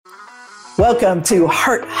Welcome to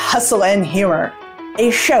Heart, Hustle, and Humor, a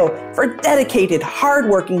show for dedicated,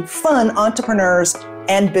 hardworking, fun entrepreneurs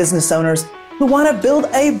and business owners who want to build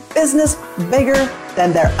a business bigger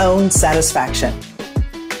than their own satisfaction.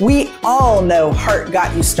 We all know heart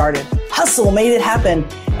got you started, hustle made it happen,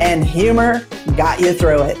 and humor got you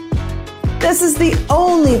through it. This is the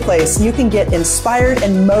only place you can get inspired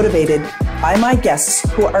and motivated by my guests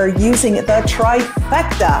who are using the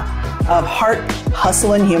trifecta of heart,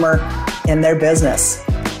 hustle, and humor in their business.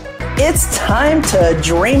 It's time to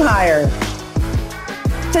dream higher.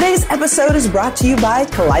 Today's episode is brought to you by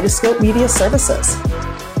Kaleidoscope Media Services.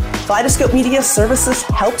 Kaleidoscope Media Services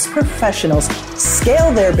helps professionals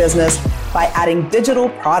scale their business by adding digital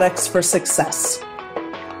products for success.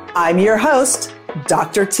 I'm your host,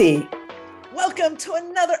 Dr. T. Welcome to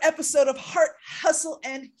another episode of Heart, Hustle,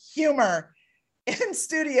 and Humor. In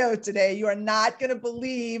studio today, you are not going to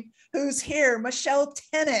believe who's here, Michelle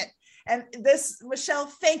Tennant. And Michelle,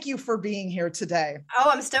 thank you for being here today. Oh,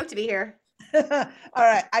 I'm stoked to be here. All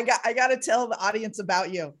right, I got to tell the audience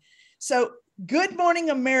about you. So, Good Morning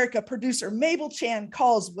America producer Mabel Chan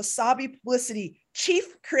calls Wasabi Publicity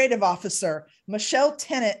Chief Creative Officer Michelle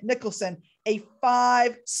Tennant Nicholson a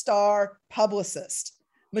 5-star publicist.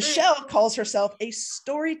 Michelle calls herself a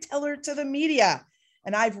storyteller to the media,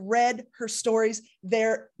 and I've read her stories.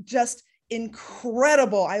 They're just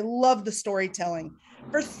incredible. I love the storytelling.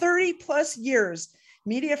 For 30 plus years,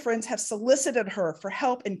 media friends have solicited her for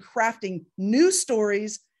help in crafting new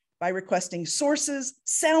stories by requesting sources,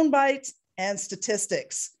 sound bites, and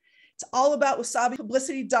statistics. It's all about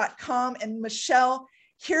wasabipublicity.com. And Michelle,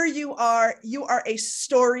 here you are a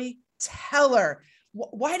storyteller.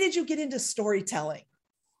 Why did you get into storytelling?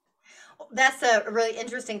 That's a really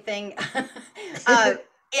interesting thing.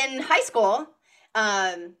 In high school,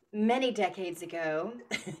 many decades ago,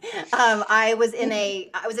 I was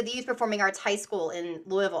at the Youth Performing Arts High School in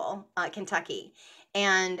Louisville, Kentucky.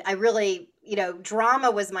 And I really,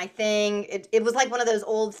 drama was my thing. It was like one of those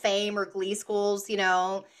old Fame or Glee schools,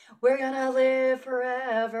 we're gonna live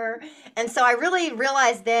forever. And so I really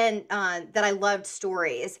realized then that I loved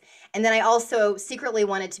stories. And then I also secretly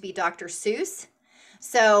wanted to be Dr. Seuss.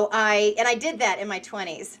 So I did that in my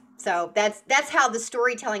 20s. So that's how the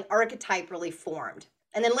storytelling archetype really formed.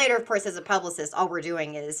 And then later, of course, as a publicist, all we're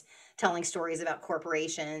doing is telling stories about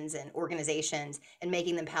corporations and organizations and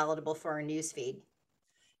making them palatable for our newsfeed.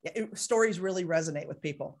 Yeah, stories really resonate with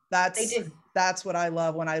people. That's what I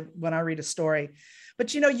love when I read a story.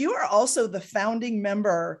 But you are also the founding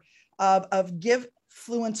member of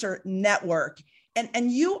Givefluencer Network.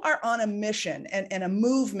 And you are on a mission and a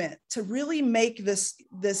movement to really make this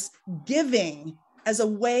giving as a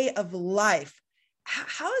way of life.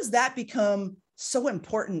 How has that become so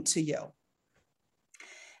important to you?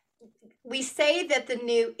 We say that the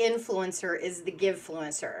new influencer is the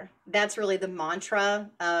Givefluencer. That's really the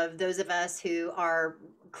mantra of those of us who are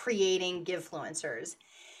creating Givefluencers.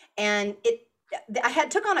 And I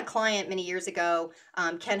took on a client many years ago,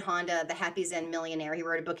 Ken Honda, the Happy Zen millionaire. He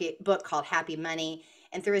wrote a book called Happy Money.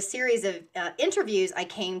 And through a series of interviews, I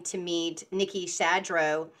came to meet Nikki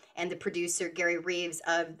Shadrow and the producer Gary Reeves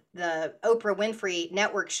of the Oprah Winfrey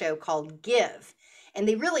Network show called Give. And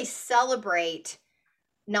they really celebrate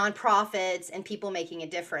nonprofits and people making a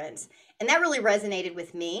difference. And that really resonated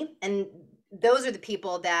with me. And those are the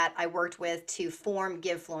people that I worked with to form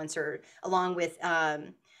Givefluencer, along with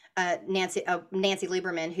Nancy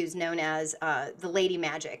Lieberman, who's known as the Lady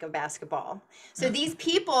Magic of basketball. So these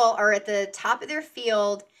people are at the top of their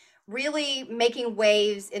field, really making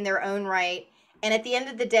waves in their own right. And at the end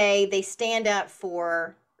of the day, they stand up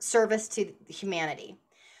for service to humanity.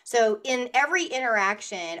 So in every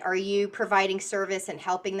interaction, are you providing service and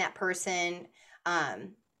helping that person?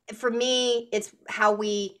 For me, it's how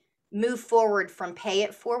we move forward from pay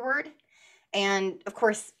it forward. And of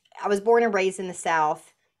course, I was born and raised in the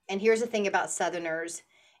South. And here's the thing about Southerners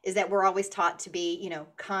is that we're always taught to be,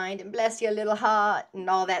 kind and bless your little heart and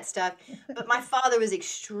all that stuff. But my father was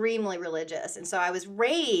extremely religious. And so I was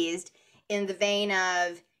raised in the vein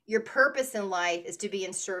of your purpose in life is to be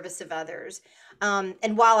in service of others.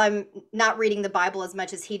 And while I'm not reading the Bible as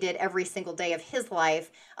much as he did every single day of his life,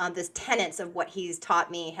 the tenets of what he's taught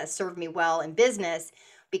me has served me well in business,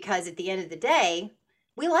 because at the end of the day,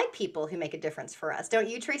 we like people who make a difference for us. Don't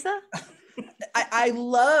you, Teresa? I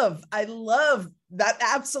love that.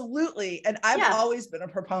 Absolutely. And I've always been a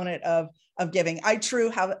proponent of giving. I too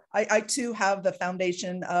have the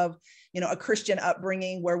foundation of, a Christian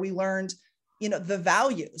upbringing where we learned, the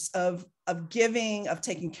values of giving, of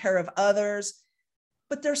taking care of others.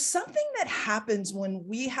 but there's something that happens when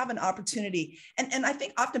we have an opportunity. And I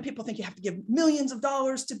think often people think you have to give millions of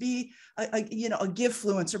dollars to be a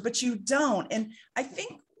givefluencer, but you don't. And I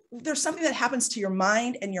think there's something that happens to your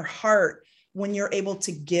mind and your heart when you're able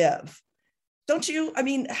to give. Don't you? I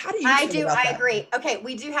mean, how do you feel about I that? agree. Okay,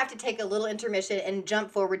 we do have to take a little intermission and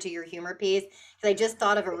jump forward to your humor piece because I just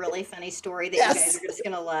thought of a really funny story that you guys Yes. are just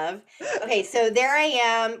gonna love. Okay, so there I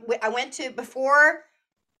am. I went to before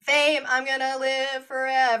fame, I'm gonna live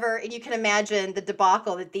forever. And you can imagine the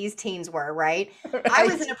debacle that these teens were, right? I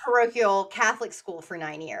was Right. in a parochial Catholic school for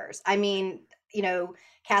 9 years. I mean,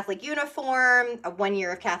 Catholic uniform, 1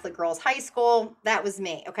 year of Catholic girls high school. That was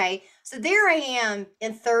me. Okay. So there I am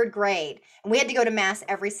in third grade, and we had to go to mass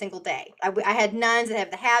every single day. I had nuns that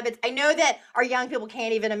have the habits. I know that our young people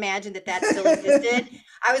can't even imagine that that still existed.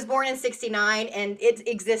 I was born in 69 and it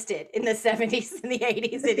existed in the 70s and the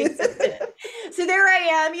 80s. It existed. So there I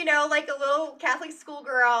am, like a little Catholic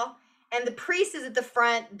schoolgirl, and the priest is at the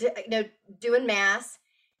front, doing mass,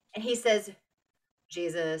 and he says,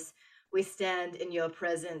 "Jesus, we stand in your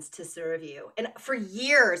presence to serve you." And for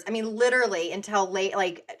years, I mean, literally until late,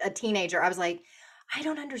 like a teenager, I was like, I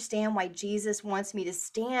don't understand why Jesus wants me to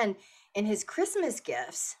stand in his Christmas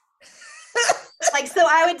gifts. Like, so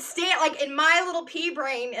I would stand, like, in my little pea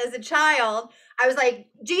brain as a child, I was like,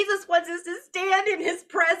 Jesus wants us to stand in his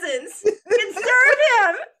presence and serve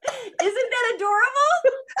him. Isn't that adorable?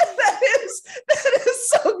 That is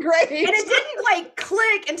so great. And it didn't like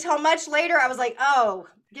click until much later. I was like, oh,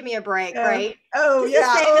 give me a break, right? Oh, This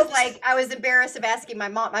yeah. thing is like, I was embarrassed of asking my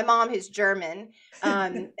mom who's German.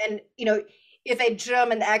 And, if a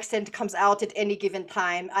German accent comes out at any given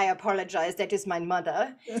time, I apologize. That is my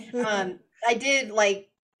mother. I did, like,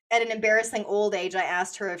 at an embarrassing old age, I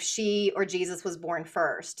asked her if she or Jesus was born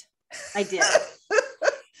first. I did.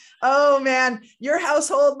 Oh man, your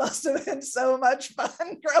household must have been so much fun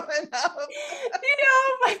growing up.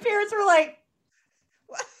 My parents were like,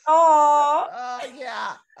 oh. Oh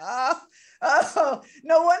yeah. Oh,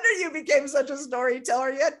 no wonder you became such a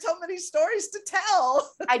storyteller. You had so many stories to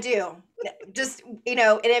tell. I do. Just, and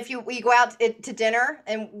if we go out to dinner,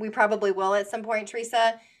 and we probably will at some point,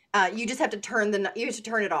 Teresa, you just have to turn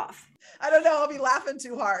it off. I don't know. I'll be laughing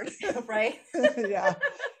too hard. Right? Yeah.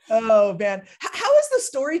 Oh man. How is the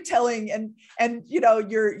storytelling and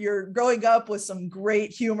you're growing up with some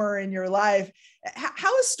great humor in your life.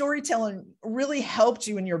 How has storytelling really helped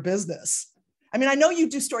you in your business? I mean, I know you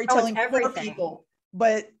do storytelling for people,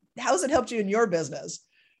 but how has it helped you in your business?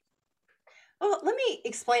 Well, let me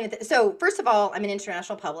explain it. So first of all, I'm an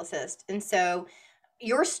international publicist. And so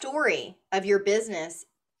your story of your business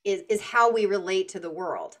is how we relate to the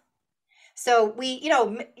world. So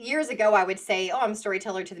years ago, I would say, oh, I'm a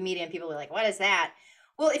storyteller to the media, and people were like, what is that?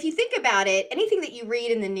 Well, if you think about it, anything that you read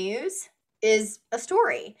in the news is a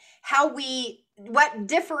story. What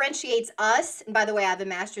differentiates us, and by the way, I have a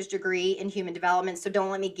master's degree in human development, so don't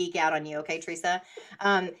let me geek out on you, okay, Teresa?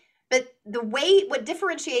 But what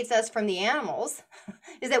differentiates us from the animals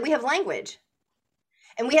is that we have language.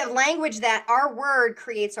 And we have language that our word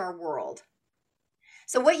creates our world.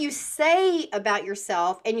 So what you say about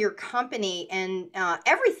yourself and your company and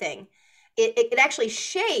everything, it actually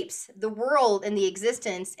shapes the world and the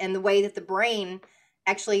existence and the way that the brain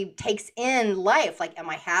actually takes in life. Like, am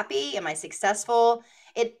I happy? Am I successful?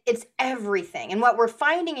 It's everything. And what we're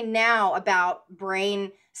finding now about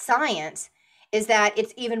brain science is that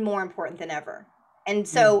it's even more important than ever. And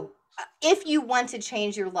so if you want to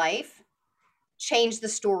change your life, change the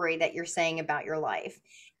story that you're saying about your life.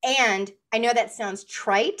 And I know that sounds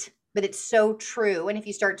trite, but it's so true. And if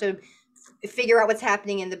you start to figure out what's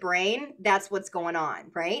happening in the brain, that's what's going on,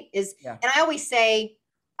 right? And I always say,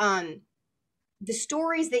 the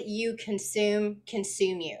stories that you consume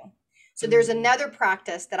you. So there's another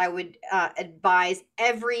practice that I would advise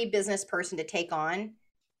every business person to take on.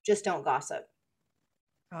 Just don't gossip.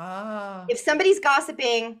 If somebody's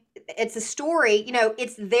gossiping, it's a story,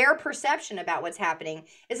 it's their perception about what's happening.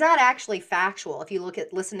 It's not actually factual if you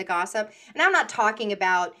listen to gossip. And I'm not talking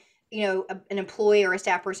about, an employee or a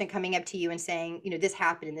staff person coming up to you and saying, this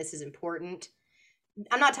happened and this is important.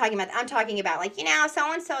 I'm not talking about that. I'm talking about, like,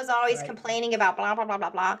 so-and-so is always complaining about blah, blah, blah,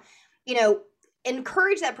 blah, blah.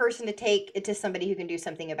 Encourage that person to take it to somebody who can do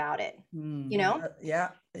something about it,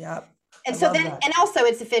 Yeah. And so then, and also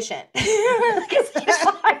it's efficient.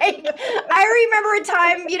 I remember a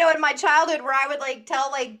time, in my childhood where I would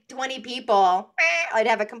tell 20 people, I'd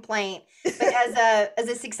have a complaint. But as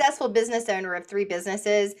a successful business owner of 3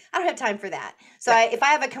 businesses, I don't have time for that. So if I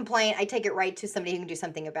have a complaint, I take it right to somebody who can do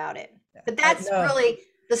something about it. But that's really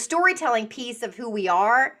the storytelling piece of who we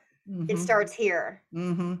are. It starts here.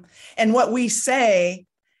 And what we say,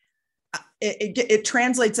 it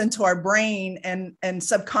translates into our brain, and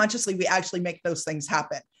subconsciously we actually make those things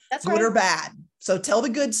happen. That's good right. or bad. So tell the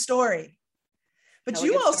good story. But Tell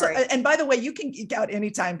you also, story. and by the way, you can geek out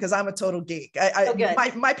anytime because I'm a total geek.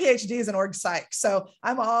 My PhD is in org psych, so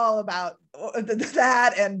I'm all about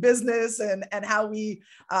that and business and how we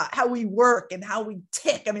work and how we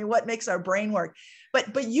tick. I mean, what makes our brain work?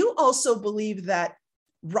 But you also believe that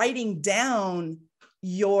writing down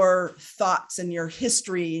your thoughts and your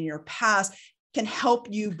history and your past can help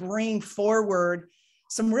you bring forward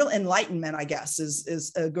some real enlightenment, I guess,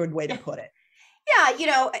 is a good way to put it. Yeah,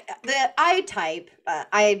 I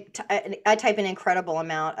type an incredible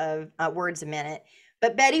amount of words a minute,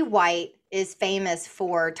 but Betty White is famous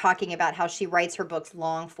for talking about how she writes her books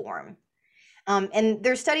long form. And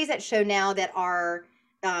there's studies that show now that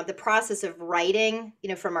the process of writing,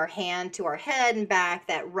 from our hand to our head and back,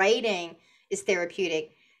 that writing is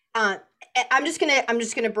therapeutic. I'm just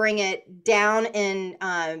gonna bring it down in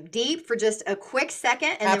deep for just a quick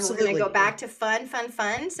second, and then we're gonna go back to fun.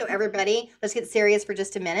 So everybody, let's get serious for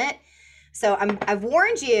just a minute. So I've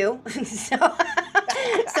warned you. so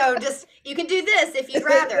just you can do this if you'd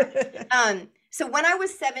rather. So when I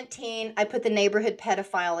was 17, I put the neighborhood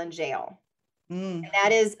pedophile in jail. And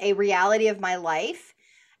that is a reality of my life,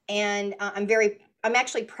 and I'm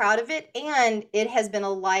actually proud of it. And it has been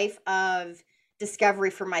a life of discovery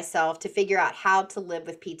for myself to figure out how to live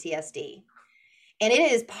with PTSD. And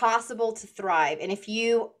it is possible to thrive. And if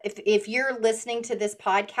you're listening to this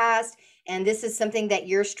podcast and this is something that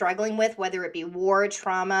you're struggling with, whether it be war,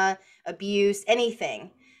 trauma, abuse, anything,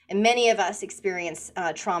 and many of us experience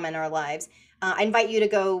trauma in our lives, I invite you to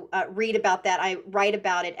go read about that. I write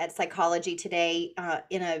about it at Psychology Today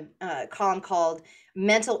in a column called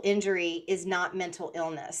 "Mental Injury is Not Mental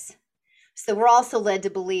Illness." So we're also led to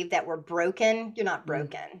believe that we're broken. You're not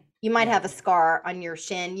broken. You might have a scar on your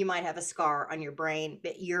shin. You might have a scar on your brain,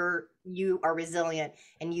 but you are resilient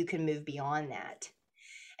and you can move beyond that.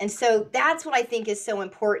 And so that's what I think is so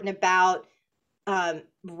important about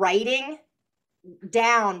writing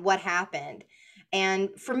down what happened.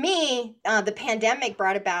 And for me, the pandemic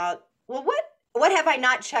brought about, well, what have I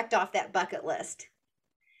not checked off that bucket list?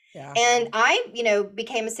 Yeah. And I,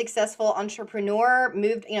 became a successful entrepreneur,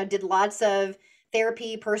 moved, did lots of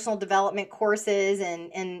therapy, personal development courses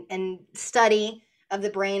and study of the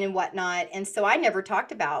brain and whatnot. And so I never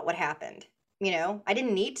talked about what happened. I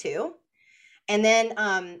didn't need to. And then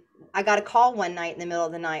I got a call one night in the middle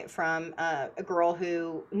of the night from a girl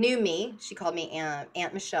who knew me. She called me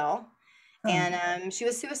Aunt Michelle. And she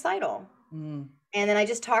was suicidal. And then I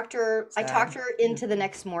just talked her into the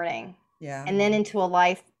next morning. Yeah. And then into a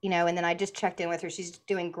life, and then I just checked in with her. She's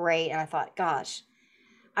doing great. And I thought, gosh,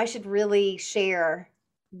 I should really share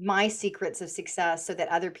my secrets of success so that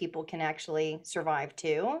other people can actually survive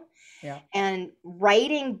too. Yeah. And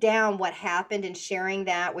writing down what happened and sharing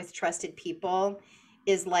that with trusted people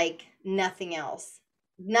is like nothing else.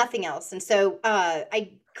 And so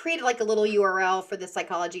I created like a little URL for the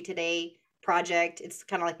Psychology Today project. It's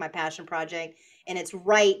kind of like my passion project, and it's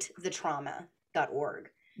writethetrauma.org.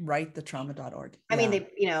 Writethetrauma.org. I mean,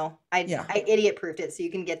 I idiot proofed it, so you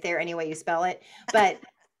can get there any way you spell it. But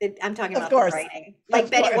I'm talking about the writing. Like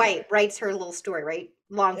Betty White writes her little story, right?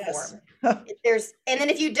 Long form. And then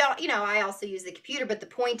if you don't, I also use the computer. But the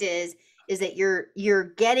point is that you're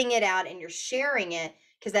getting it out and you're sharing it,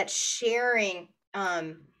 because that's sharing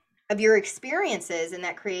of your experiences, and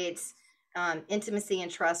that creates intimacy and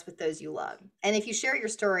trust with those you love. And if you share your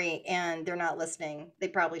story and they're not listening, they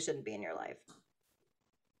probably shouldn't be in your life.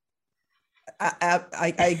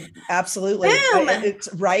 I absolutely.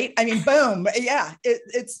 It's right. I mean, boom. Yeah.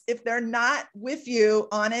 It's if they're not with you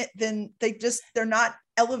on it, then they're not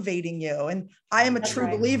elevating you. And I am a true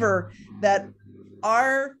believer that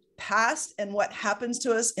our past and what happens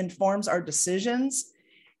to us informs our decisions.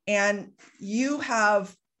 And you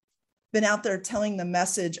have been out there telling the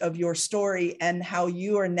message of your story and how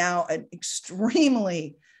you are now an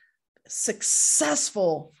extremely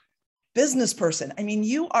successful business person. I mean,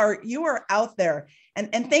 you are out there,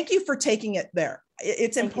 and thank you for taking it there.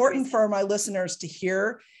 It's important for my listeners to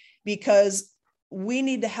hear, because we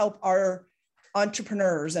need to help our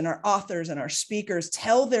entrepreneurs and our authors and our speakers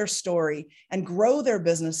tell their story and grow their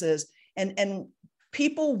businesses. And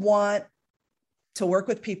people want to work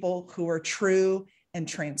with people who are true and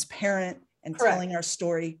transparent, and telling our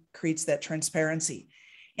story creates that transparency.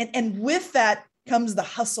 And with that comes the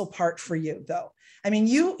hustle part for you, though. I mean,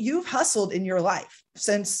 you've hustled in your life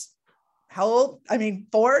since how old? I mean,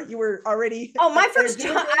 4, you were already. Oh, my first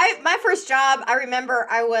job, I remember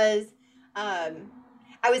I was,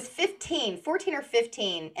 I was 15, 14 or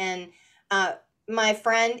 15, and uh, my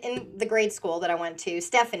friend in the grade school that I went to,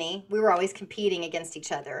 Stephanie, we were always competing against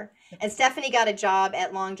each other. And Stephanie got a job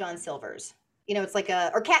at Long John Silver's. You know, it's like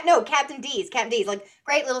Captain D's, like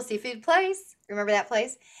great little seafood place. Remember that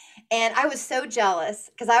place? And I was so jealous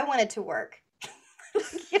because I wanted to work.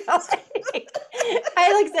 You know, I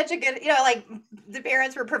had like such a good, like the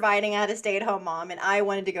parents were providing. I had a stay-at-home mom, and I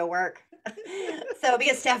wanted to go work. So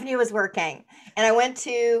because Stephanie was working, and I went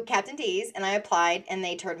to Captain D's and I applied, and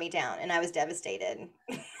they turned me down, and I was devastated.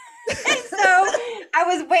 And so I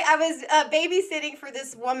was babysitting for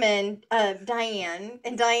this woman, Diane,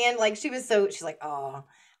 and Diane, like she's like, oh,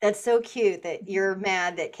 that's so cute that you're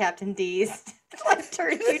mad that Captain D's like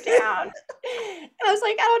turned you down. And I was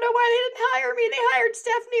like, I don't know why they didn't hire me. They hired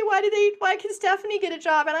Stephanie. Why can Stephanie get a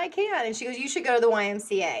job and I can't? And she goes, you should go to the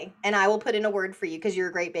YMCA and I will put in a word for you because you're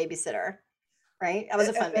a great babysitter. Right? I was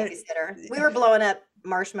a fun babysitter. We were blowing up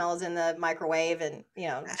marshmallows in the microwave, and she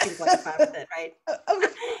was like fine with it, right?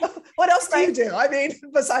 What else do you do? I mean,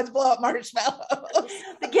 besides blow up marshmallows?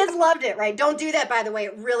 The kids loved it, right? Don't do that, by the way.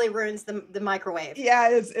 It really ruins the microwave. Yeah,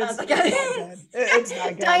 it's not good. It's not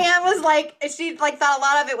good. Diane was like, she like thought a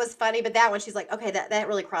lot of it was funny, but that one she's like, okay, that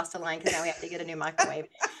really crossed the line because now we have to get a new microwave.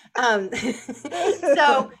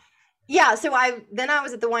 So. Yeah, so I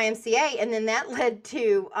was at the YMCA, and then that led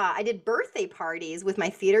to I did birthday parties with my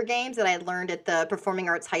theater games that I had learned at the Performing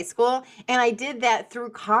Arts High School, and I did that through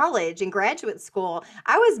college and graduate school.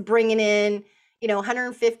 I was bringing in,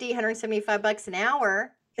 150, 175 bucks an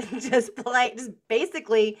hour, just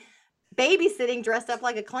basically babysitting dressed up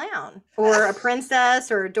like a clown or a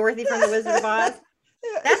princess or Dorothy from the Wizard of Oz.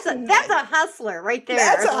 That's a hustler right there.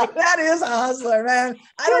 That is a hustler, man.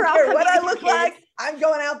 I don't care what I look like. I'm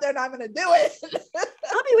going out there and I'm going to do it.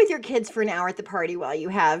 I'll be with your kids for an hour at the party while you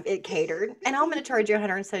have it catered, and I'm going to charge you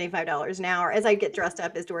 $175 an hour as I get dressed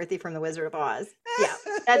up as Dorothy from the Wizard of Oz. Yeah,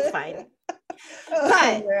 that's fine.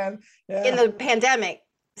 But in the pandemic,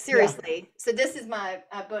 seriously. So this is my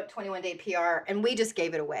book, 21 Day PR, and we just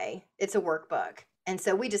gave it away. It's a workbook, and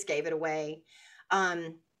so we just gave it away.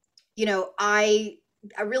 I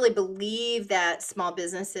really believe that small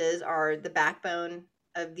businesses are the backbone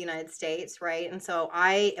of the United States, right? And so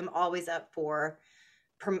I am always up for,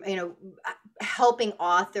 helping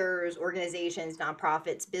authors, organizations,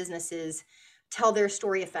 nonprofits, businesses tell their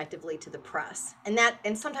story effectively to the press.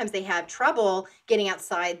 And sometimes they have trouble getting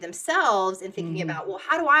outside themselves and thinking about, well,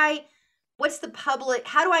 how do I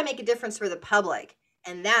make a difference for the public?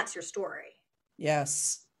 And that's your story.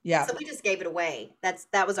 Yes. Yeah. So we just gave it away.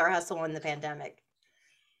 That was our hustle in the pandemic.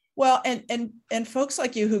 Well, and folks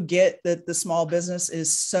like you who get that the small business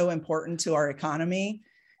is so important to our economy.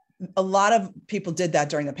 A lot of people did that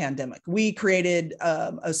during the pandemic. We created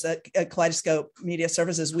a Kaleidoscope Media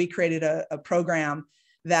Services. We created a program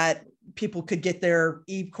that people could get their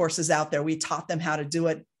e-courses out there. We taught them how to do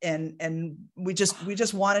it. And we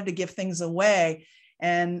just wanted to give things away.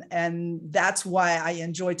 And that's why I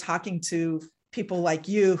enjoy talking to people like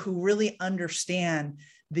you who really understand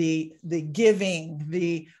the giving,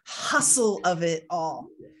 the hustle of it all.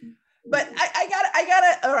 But I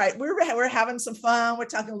gotta, all right, we're having some fun. We're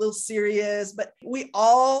talking a little serious, but we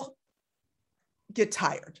all get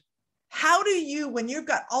tired. How do you, when you've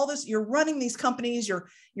got all this, you're running these companies, you're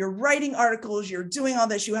writing articles, you're doing all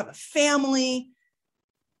this, you have a family,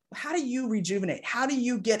 how do you rejuvenate? How do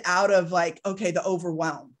you get out of the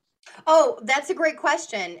overwhelm? Oh, that's a great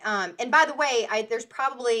question. And by the way, there's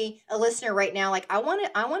probably a listener right now, like I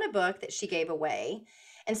want a book that she gave away.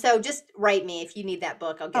 And so just write me if you need that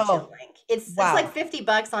book. I'll get you a link. It's like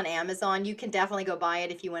 $50 on Amazon. You can definitely go buy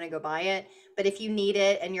it if you want to go buy it. But if you need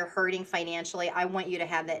it and you're hurting financially, I want you to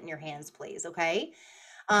have that in your hands, please. Okay.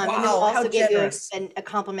 And then we'll also give you a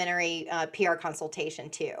complimentary PR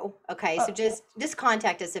consultation too. Okay. So just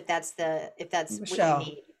contact us if that's Michelle, what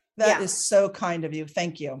you need. That is so kind of you.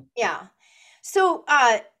 Thank you. Yeah. So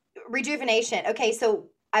rejuvenation. Okay. So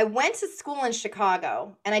I went to school in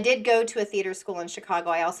Chicago, and I did go to a theater school in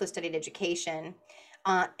Chicago. I also studied education.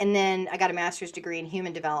 And then I got a master's degree in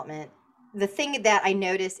human development. The thing that I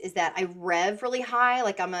noticed is that I rev really high.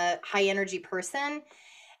 Like I'm a high energy person.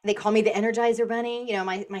 They call me the Energizer Bunny. You know,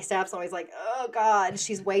 my staff's always like, oh God,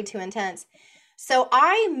 she's way too intense. So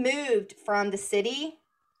I moved from the city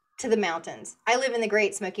to the mountains. I live in the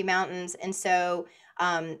Great Smoky Mountains. And so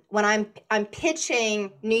when I'm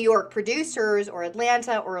pitching New York producers or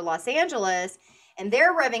Atlanta or Los Angeles, and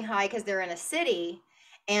they're revving high because they're in a city,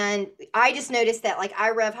 and I just noticed that like I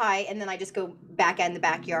rev high and then I just go back in the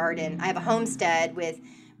backyard, and I have a homestead with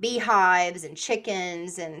beehives and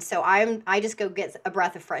chickens, and so I just go get a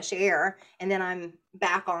breath of fresh air, and then I'm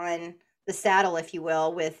back on the saddle, if you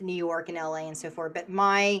will, with New York and LA and so forth. But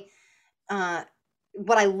my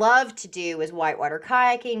what I love to do is whitewater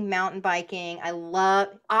kayaking, mountain biking.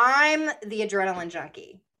 I'm the adrenaline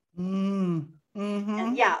junkie. Mm. And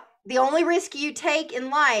Mm-hmm. yeah, the only risk you take in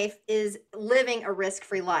life is living a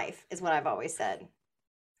risk-free life, is what I've always said.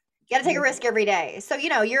 You got to take a risk every day. So,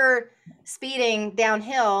 you're speeding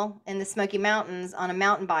downhill in the Smoky Mountains on a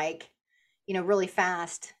mountain bike, really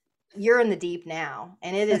fast. You're in the deep now,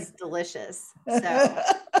 and it is delicious. So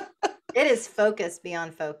it is focus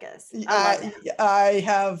beyond focus. I love it. I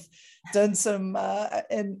have done some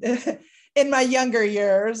in my younger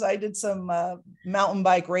years. I did some mountain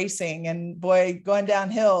bike racing, and boy, going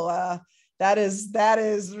downhill. That is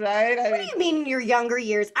right. What do you mean in your younger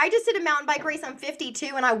years? I just did a mountain bike race. I'm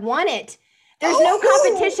 52 and I won it. There's no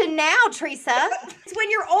competition now, Teresa. It's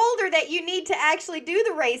when you're older that you need to actually do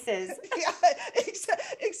the races. Yeah, except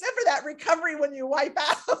for that recovery when you wipe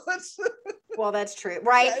out. Well, that's true,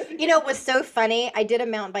 right? It was so funny. I did a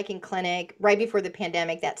mountain biking clinic right before the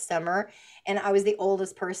pandemic that summer, and I was the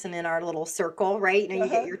oldest person in our little circle, right? You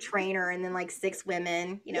get your trainer and then like 6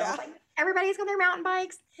 women, like everybody's on their mountain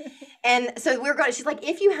bikes. And so she's like,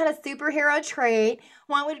 if you had a superhero trait,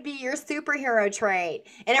 what would be your superhero trait?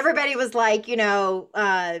 And everybody was like,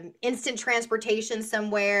 instant transportation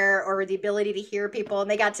somewhere, or the ability to hear people.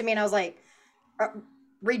 And they got to me and I was like,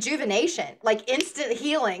 rejuvenation, like instant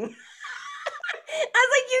healing. I was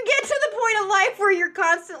like, you get to the point of life where you're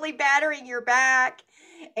constantly battering your back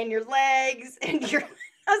and your legs and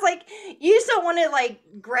I was like, you just don't want to like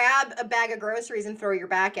grab a bag of groceries and throw your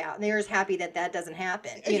back out. And they're just happy that doesn't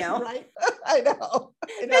happen, Right. I know.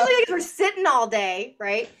 Especially because we're sitting all day,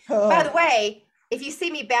 right? Oh. By the way, if you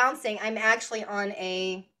see me bouncing, I'm actually on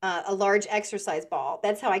a large exercise ball.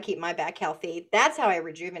 That's how I keep my back healthy. That's how I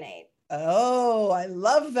rejuvenate. Oh, I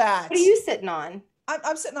love that. What are you sitting on?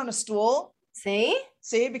 I'm sitting on a stool. See,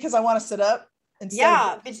 because I want to sit up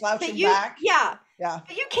instead of slouching back. Yeah.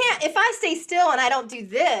 But you can't, if I stay still and I don't do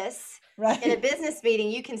this in a business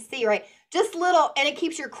meeting, you can see, right? Just little, and it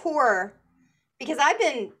keeps your core, because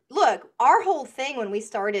our whole thing when we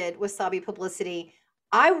started with Sabi Publicity,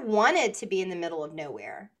 I wanted to be in the middle of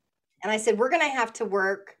nowhere. And I said, we're going to have to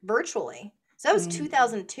work virtually. So that was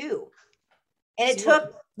 2002. And it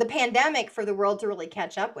took the pandemic for the world to really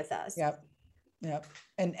catch up with us. Yep.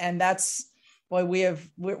 And that's why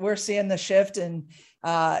we're seeing the shift, and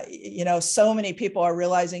so many people are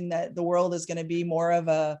realizing that the world is going to be more of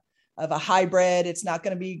a hybrid. It's not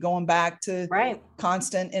going to be going back to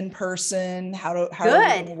constant in person. How are we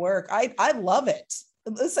going to work? I love it.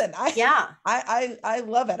 Listen, I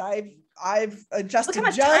love it. I've adjusted. Look how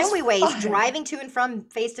much time we waste driving to and from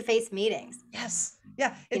face-to-face meetings. Yes.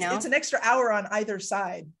 Yeah. It's an extra hour on either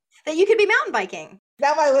side that you could be mountain biking.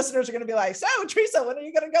 Now my listeners are going to be like, so Teresa, when are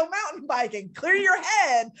you going to go mountain biking? Clear your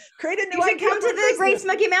head, create a new idea. You should come to the Great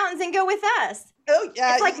Smoky Mountains and go with us. Oh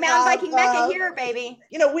yeah. It's like mountain biking Mecca here, baby.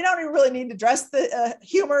 We don't even really need to dress the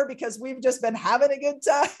humor, because we've just been having a good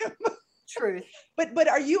time. Truth. But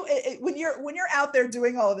are you, when you're out there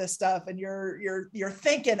doing all of this stuff and you're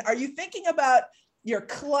thinking, are you thinking about your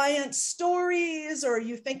client stories, or are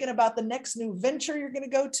you thinking about the next new venture you're going to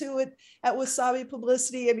go to at Wasabi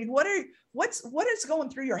Publicity? I mean, what is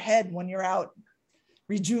going through your head when you're out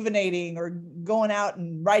rejuvenating or going out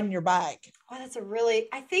and riding your bike? Oh,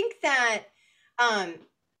 I think that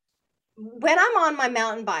when I'm on my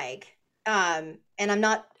mountain bike, and I'm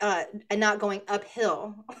not going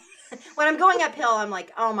uphill. When I'm going uphill, I'm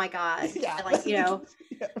like, oh my God. Yeah.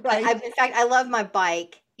 Right. In fact, I love my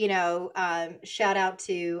bike. Shout out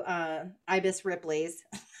to Ibis Ripley's.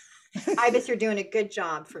 Ibis, you're doing a good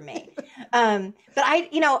job for me. But I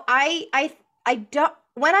don't,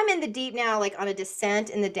 when I'm in the deep now, like on a descent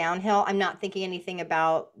in the downhill, I'm not thinking anything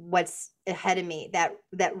about what's ahead of me, that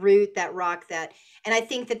root, that rock, and I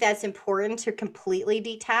think that that's important to completely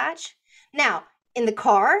detach. Now, in the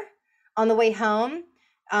car on the way home,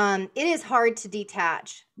 it is hard to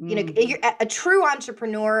detach. You're a true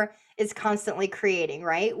entrepreneur is constantly creating,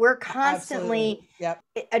 right? We're constantly,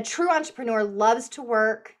 a true entrepreneur loves to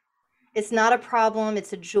work. It's not a problem.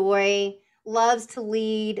 It's a joy, loves to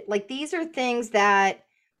lead. Like, these are things that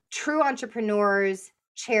true entrepreneurs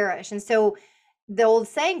cherish. And so the old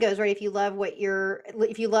saying goes, right? If you love your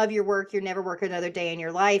work, you'll never work another day in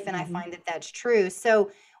your life. And I find that that's true. So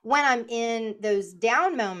when I'm in those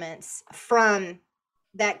down moments from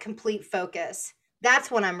that complete focus, that's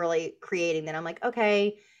when I'm really creating. Then I'm like,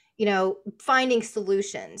 okay, finding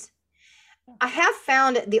solutions. I have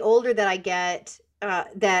found the older that I get,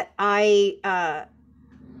 that I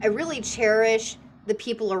really cherish the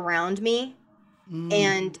people around me,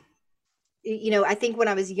 and I think when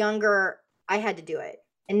I was younger, I had to do it.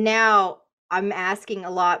 And now I'm asking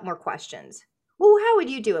a lot more questions. Well, how would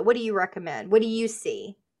you do it? What do you recommend? What do you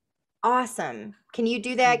see? Awesome. Can you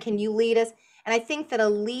do that? Can you lead us? And I think that a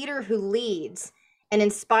leader who leads and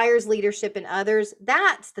inspires leadership in others,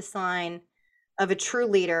 that's the sign of a true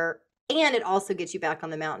leader. And it also gets you back on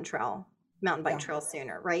the mountain bike Yeah. trail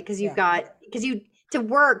sooner, right? Because Yeah. you to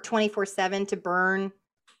work 24/7 to burn.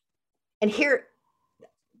 And here,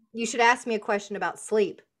 you should ask me a question about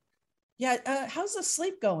sleep. Yeah. How's the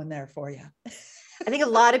sleep going there for you? I think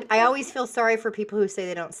I always feel sorry for people who say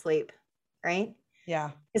they don't sleep, right?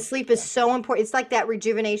 Yeah. Because sleep is so important. It's like that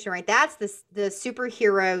rejuvenation, right? That's the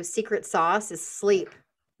superhero secret sauce is sleep.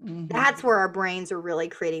 Mhm. That's where our brains are really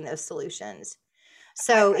creating those solutions.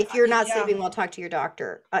 So if you're not Yeah. sleeping well, talk to your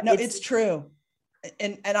doctor. No, it's true.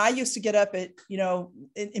 And I used to get up at,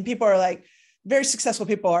 and people are like, very successful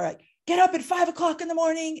people are like, get up at 5 o'clock in the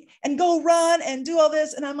morning and go run and do all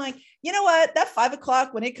this. And I'm like, you know what? That 5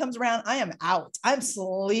 o'clock, when it comes around, I am out. I'm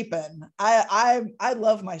sleeping. I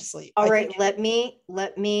love my sleep. All right, let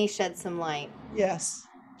me shed some light. Yes.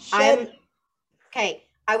 Okay.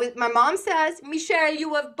 My mom says, Michelle, you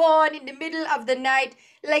were born in the middle of the night,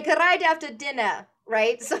 like right after dinner,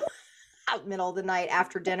 right? So middle of the night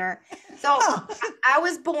after dinner. So I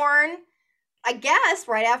was born, I guess,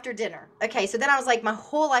 right after dinner. Okay, so then I was like, my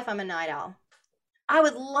whole life I'm a night owl. I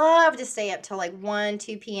would love to stay up till like 1,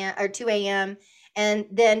 2 p.m. or 2 a.m. and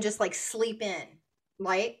then just like sleep in,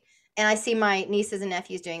 right? And I see my nieces and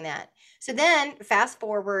nephews doing that. So then fast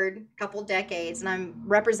forward a couple decades, and I'm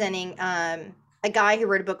representing a guy who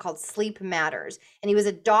wrote a book called Sleep Matters. And he was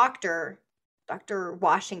a doctor, Dr.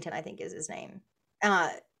 Washington, I think is his name.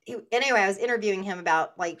 Anyway, I was interviewing him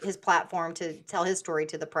about like his platform to tell his story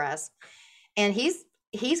to the press. And he's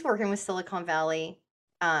working with Silicon Valley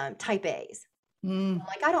type A's. I'm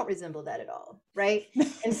like, I don't resemble that at all, right?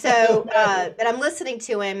 And so, but I'm listening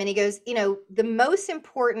to him, and he goes, the most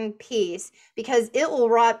important piece, because it will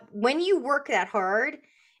rot when you work that hard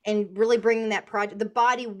and really bringing that project, the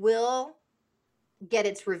body will get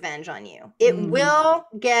its revenge on you. It will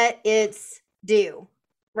get its due,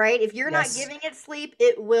 right? If you're not giving it sleep,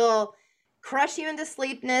 it will crush you into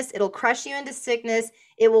sleepness. It'll crush you into sickness.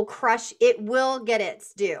 It will get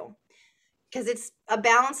its due because it's a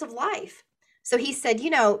balance of life. So he said,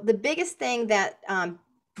 the biggest thing that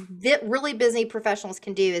really busy professionals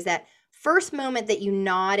can do is that first moment that you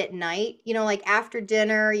nod at night, like after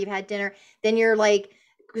dinner, you've had dinner, then you're like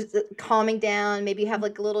calming down. Maybe you have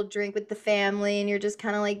like a little drink with the family and you're just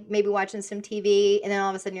kind of like maybe watching some TV. And then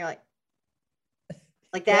all of a sudden you're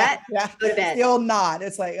like that. Yeah. Go to bed. The old nod.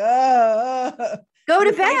 It's like, go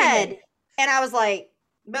to bed. And I was like,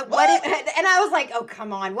 but what if, and I was like, oh,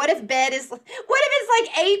 come on. What if it's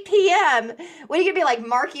like 8 p.m.? What are you going to be like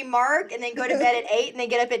Marky Mark and then go to bed at 8 and then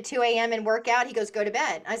get up at 2 a.m. and work out? He goes, go to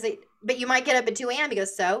bed. I was like, but you might get up at 2 a.m. He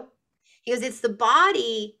goes, so? He goes, it's the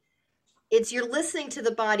body. You're listening to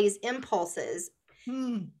the body's impulses.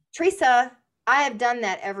 Teresa, I have done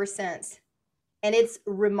that ever since. And it's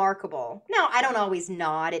remarkable. Now, I don't always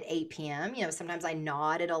nod at 8 p.m. Sometimes I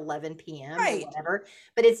nod at 11 p.m. Right. Or whatever.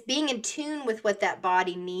 But it's being in tune with what that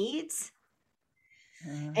body needs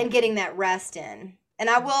and getting that rest in. And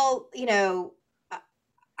I will,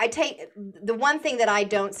 I take the one thing that I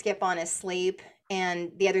don't skip on is sleep.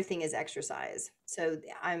 And the other thing is exercise. So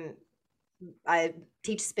I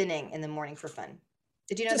teach spinning in the morning for fun.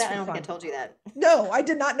 Did you know that? I don't think I told you that. No, I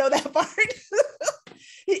did not know that part.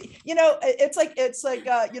 It's like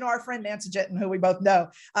our friend Nancy Jitten, who we both know.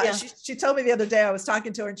 She told me the other day, I was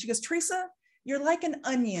talking to her and she goes, Teresa, you're like an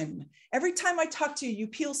onion. Every time I talk to you, you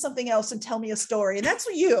peel something else and tell me a story. And that's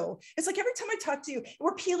you. It's like every time I talk to you,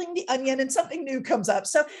 we're peeling the onion and something new comes up.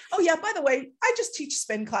 So, by the way, I just teach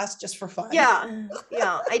spin class just for fun. Yeah.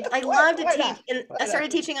 I love to teach. And I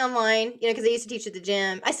started teaching online, because I used to teach at the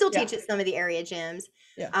gym. I still teach at some of the area gyms.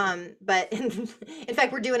 Yeah. But in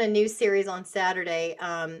fact, we're doing a new series on Saturday,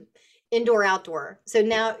 indoor outdoor. So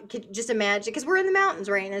now just imagine, because we're in the mountains,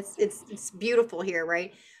 right? And it's beautiful here,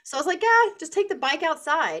 right? So I was like, just take the bike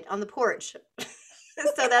outside on the porch.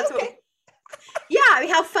 So that's what. Yeah, I mean,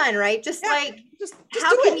 how fun, right? Just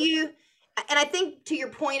how can you? And I think to your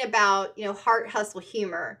point about heart hustle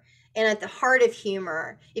humor, and at the heart of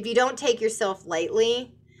humor, if you don't take yourself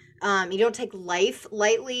lightly, you don't take life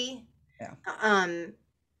lightly. Yeah.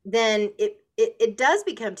 Then it does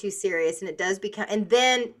become too serious, and it does become,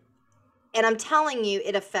 and I'm telling you,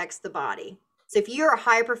 it affects the body. So if you're a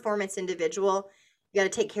high performance individual, you got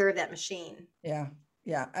to take care of that machine. Yeah,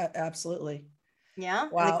 absolutely. Yeah,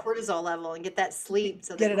 and the Wow. cortisol level, and get that sleep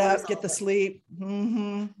so the Get it up, get cortisol. the sleep.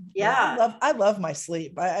 Yeah, Yeah, I love my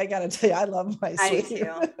sleep. I gotta tell you, I love my I do sleep.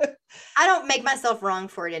 too. I don't make myself wrong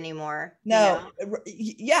for it anymore, you No, know.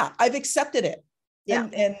 yeah, I've accepted it. Yeah.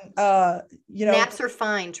 And you know, Naps are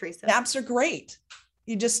fine, Teresa. naps are great.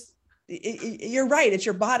 You just you're right. It's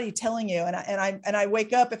your body telling you. And I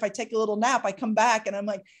wake up, if I take a little nap, I come back and I'm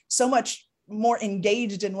like so much more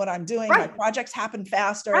engaged in what I'm doing. My Right, projects happen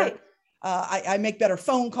faster. right, I make better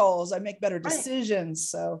phone calls. I make better right. decisions.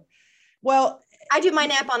 So, well, I do my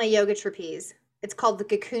nap on a yoga trapeze. It's called the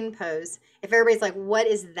cocoon pose. If everybody's like, what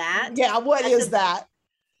is that? yeah, what That's is just, that?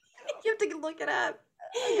 you have to look it up.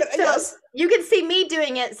 So Yes. you can see me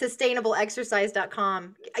doing it,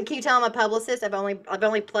 sustainableexercise.com. Can you tell I'm a publicist? I've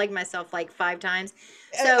only plugged myself like 5 times.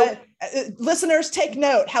 So Listeners, take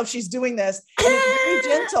note how she's doing this. And it's very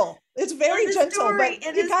gentle. It's very gentle, but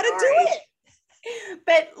you got to do it.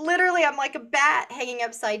 But literally I'm like a bat hanging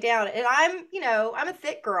upside down, and I'm a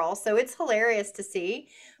thick girl, so it's hilarious to see,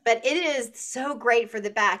 but it is so great for the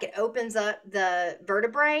back. It opens up the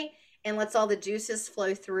vertebrae and lets all the juices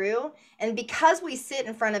flow through. And because we sit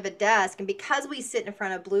in front of a desk, and because we sit in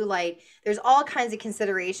front of blue light, there's all kinds of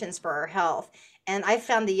considerations for our health. And I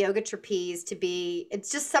found the yoga trapeze to be,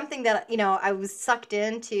 it's just something that, I was sucked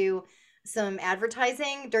into some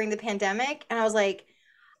advertising during the pandemic, and I was like,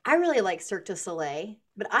 I really like Cirque du Soleil,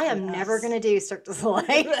 but I am never Yes. going to do Cirque du Soleil.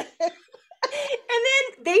 And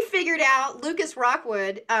then they figured out, Lucas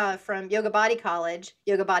Rockwood from Yoga Body College,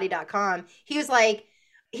 yogabody.com,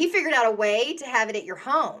 he figured out a way to have it at your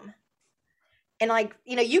home. And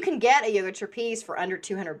you can get a yoga trapeze for under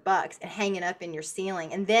 $200 and hang it up in your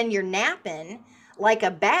ceiling. And then you're napping like a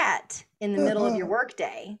bat in the middle of your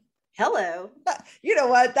workday. Hello. You know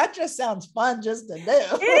what? That just sounds fun just to do.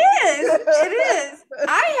 It is.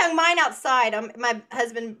 I hung mine outside. My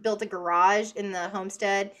husband built a garage in the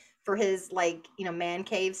homestead for his man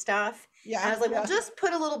cave stuff. Yeah. And I was like, well, just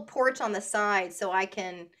put a little porch on the side so I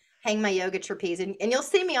can hang my yoga trapeze, and you'll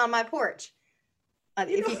see me on my porch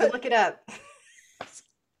if you can look it up.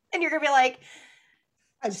 And you're gonna be like,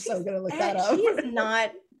 I'm so gonna look that up.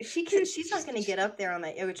 She's not gonna get up there on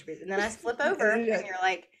that yoga trapeze. And then I flip over, and you're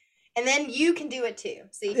like, and then you can do it too.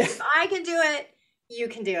 See, if I can do it, you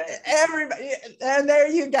can do it. Everybody, and there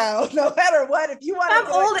you go. No matter what, if you want, I'm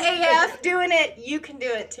old AF doing it. You can do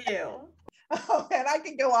it too. Oh, and I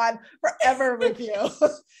can go on forever with you.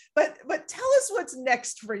 But tell us what's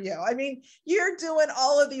next for you. I mean, you're doing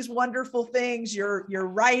all of these wonderful things. You're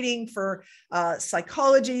writing for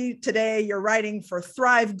Psychology Today. You're writing for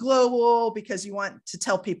Thrive Global because you want to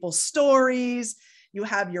tell people stories. You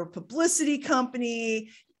have your publicity company.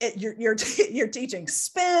 You're teaching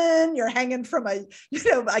spin. You're hanging from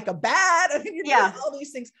like a bat. I mean, you're doing all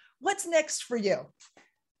these things. What's next for you?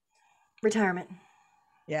 Retirement.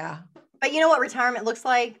 Yeah. But you know what retirement looks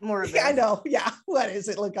like? More of this. I know. Yeah. What does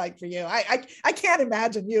it look like for you? I can't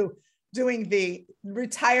imagine you doing the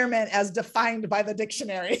retirement as defined by the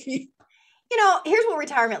dictionary. Here's what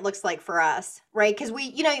retirement looks like for us, right? Because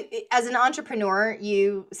as an entrepreneur,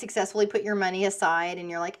 you successfully put your money aside and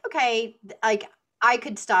you're like, okay, I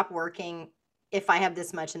could stop working if I have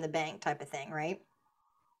this much in the bank type of thing, right?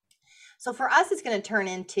 So for us, it's going to turn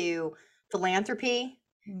into philanthropy,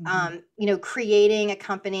 creating a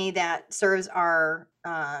company that serves our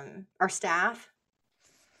staff,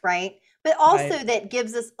 right? But also that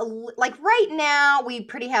gives us right now we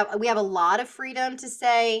have a lot of freedom to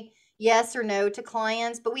say yes or no to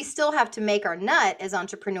clients, but we still have to make our nut as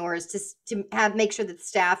entrepreneurs to make sure that the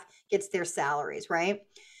staff gets their salaries, right?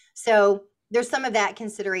 So there's some of that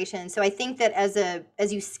consideration. So I think that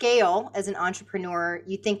as you scale as an entrepreneur,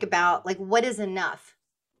 you think about what is enough.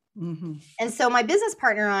 Mm-hmm. And so my business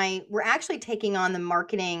partner and I, we're actually taking on the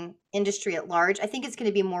marketing industry at large. I think it's going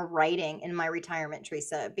to be more writing in my retirement,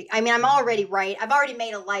 Teresa. I mean, I'm already I've already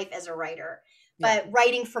made a life as a writer, but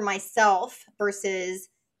writing for myself versus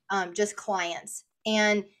just clients.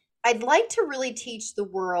 And I'd like to really teach the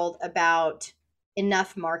world about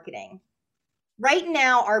enough marketing. Right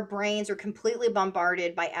now, our brains are completely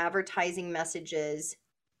bombarded by advertising messages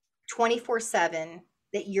 24/7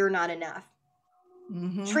 that you're not enough.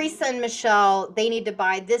 Mm-hmm. Teresa and Michelle, they need to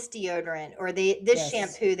buy this deodorant or this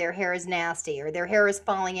shampoo. Their hair is nasty, or their hair is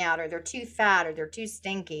falling out, or they're too fat, or they're too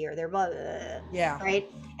stinky, or they're blah, blah, blah. Yeah. Right.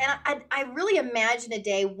 And I really imagine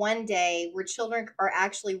one day where children are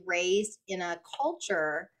actually raised in a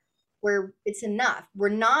culture where it's enough. We're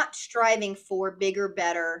not striving for bigger,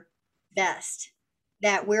 better, best.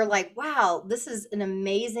 That we're like, wow, this is an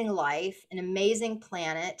amazing life, an amazing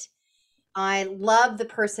planet. I love the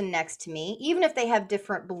person next to me, even if they have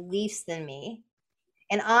different beliefs than me.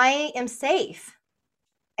 And I am safe.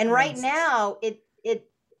 And right now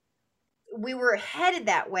we were headed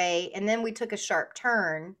that way, and then we took a sharp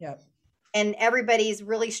turn. Yep. And everybody's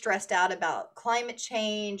really stressed out about climate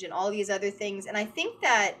change and all these other things. And I think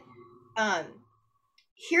that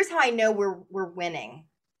here's how I know we're winning.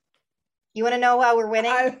 You want to know how we're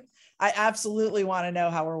winning? I absolutely want to know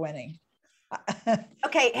how we're winning.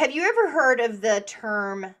 Okay. Have you ever heard of the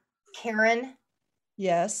term Karen?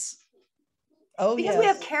 Yes. Oh, because we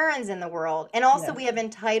have Karens in the world, and also we have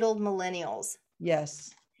entitled millennials.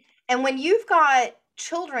 Yes. And when you've got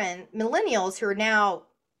children, millennials who are now,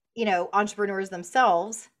 entrepreneurs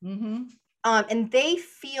themselves, mm-hmm. And they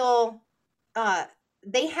feel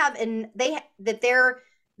they've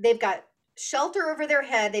got shelter over their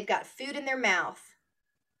head, they've got food in their mouth,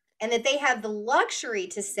 and that they have the luxury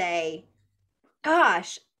to say,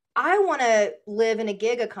 gosh, I want to live in a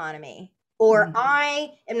gig economy, or mm-hmm.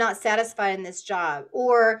 I am not satisfied in this job,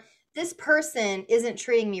 or this person isn't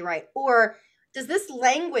treating me right, or does this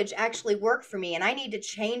language actually work for me and I need to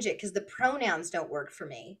change it because the pronouns don't work for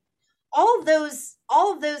me. All of those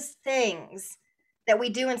things that we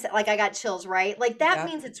do, and like I got chills, right? Like that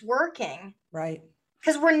means it's working. Right.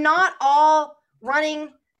 Because we're not all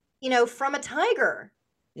running, from a tiger.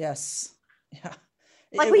 Yes. Yeah.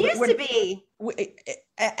 Like we used to be.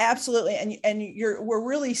 Absolutely. And we're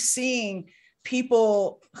really seeing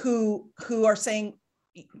people who are saying,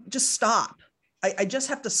 just stop. I just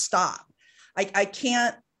have to stop. I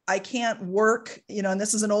can't work, and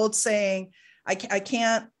this is an old saying, I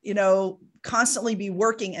can't, constantly be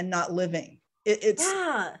working and not living.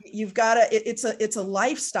 You've got to, it's a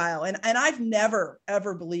lifestyle. And I've never,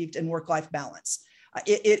 ever believed in work-life balance.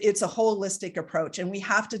 It's a holistic approach. And we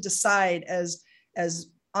have to decide as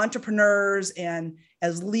entrepreneurs and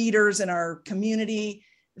as leaders in our community,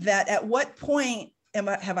 that at what point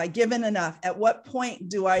have I given enough? At what point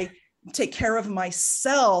do I take care of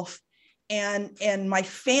myself and my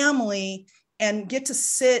family and get to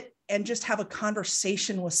sit and just have a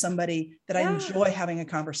conversation with somebody that I enjoy having a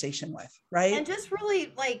conversation with, right? And just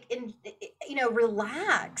really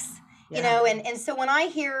relax, and so when I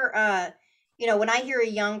hear, when I hear a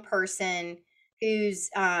young person who's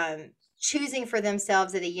choosing for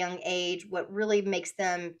themselves at a young age what really makes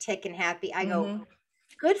them tick and happy, I go,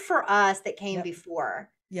 good for us that came before,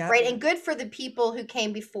 right? And good for the people who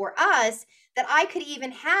came before us, that I could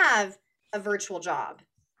even have a virtual job.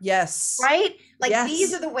 Yes. Right? Like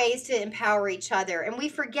these are the ways to empower each other. And we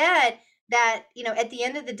forget that, at the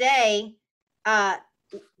end of the day,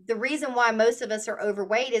 the reason why most of us are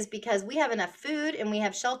overweight is because we have enough food and we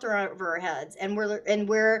have shelter over our heads, and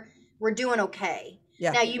we're doing okay.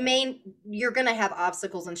 Yeah. Now you're going to have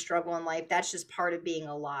obstacles and struggle in life. That's just part of being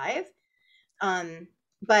alive.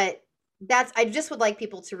 But I just would like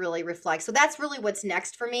people to really reflect. So that's really what's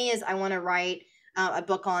next for me, is I want to write a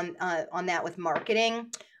book on that with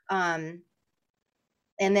marketing. And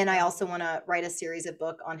then I also want to write a series of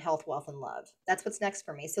book on health, wealth, and love. That's what's next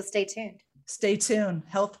for me. So stay tuned. Stay tuned.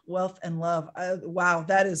 Health, wealth, and love. Wow.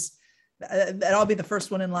 That I'll be the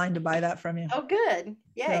first one in line to buy that from you. Oh, good.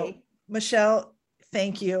 Yay. So, Michelle,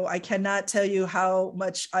 thank you. I cannot tell you how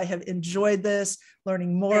much I have enjoyed this,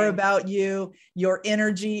 learning more about you. Your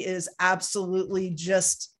energy is absolutely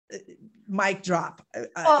just mic drop.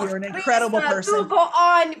 You're an incredible person. Go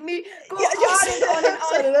on me. Go on and on and on.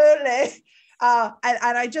 Absolutely.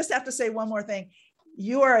 And I just have to say one more thing.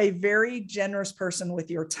 You are a very generous person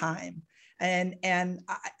with your time. And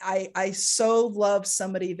I so love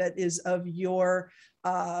somebody that is of your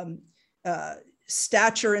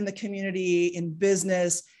stature in the community, in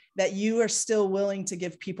business, that you are still willing to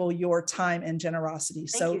give people your time and generosity.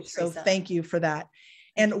 So thank you for that.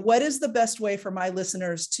 And what is the best way for my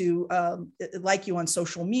listeners to like you on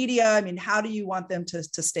social media? I mean, how do you want them to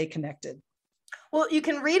stay connected? Well, you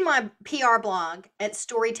can read my PR blog at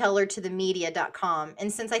storytellertothemedia.com.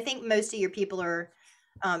 And since I think most of your people are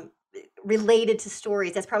related to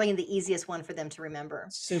stories, that's probably the easiest one for them to remember.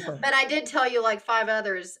 Super. But I did tell you like 5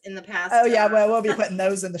 others in the past. Oh yeah, well, we'll be putting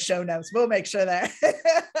those in the show notes. We'll make sure that.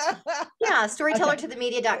 Yeah,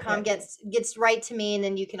 storytellertothemedia.com gets right to me, and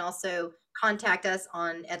then you can also contact us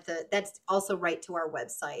that's also right to our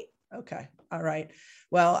website. Okay. All right.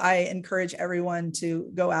 Well, I encourage everyone to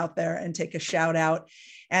go out there and take a shout out.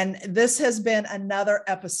 And this has been another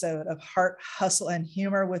episode of Heart, Hustle, and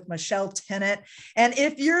Humor with Michelle Tennant. And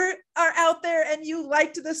if you are out there and you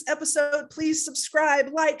liked this episode, please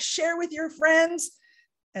subscribe, like, share with your friends,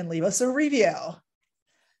 and leave us a review.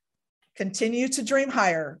 Continue to dream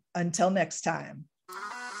higher. Until next time.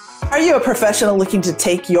 Are you a professional looking to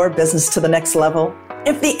take your business to the next level?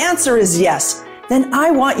 If the answer is yes, then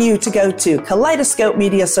I want you to go to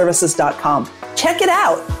kaleidoscopemediaservices.com. Check it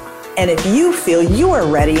out. And if you feel you are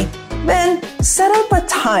ready, then set up a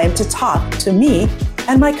time to talk to me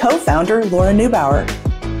and my co-founder, Laura Neubauer.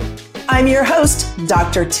 I'm your host,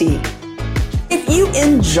 Dr. T. If you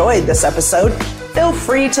enjoyed this episode, feel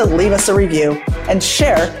free to leave us a review and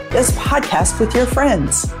share this podcast with your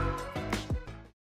friends.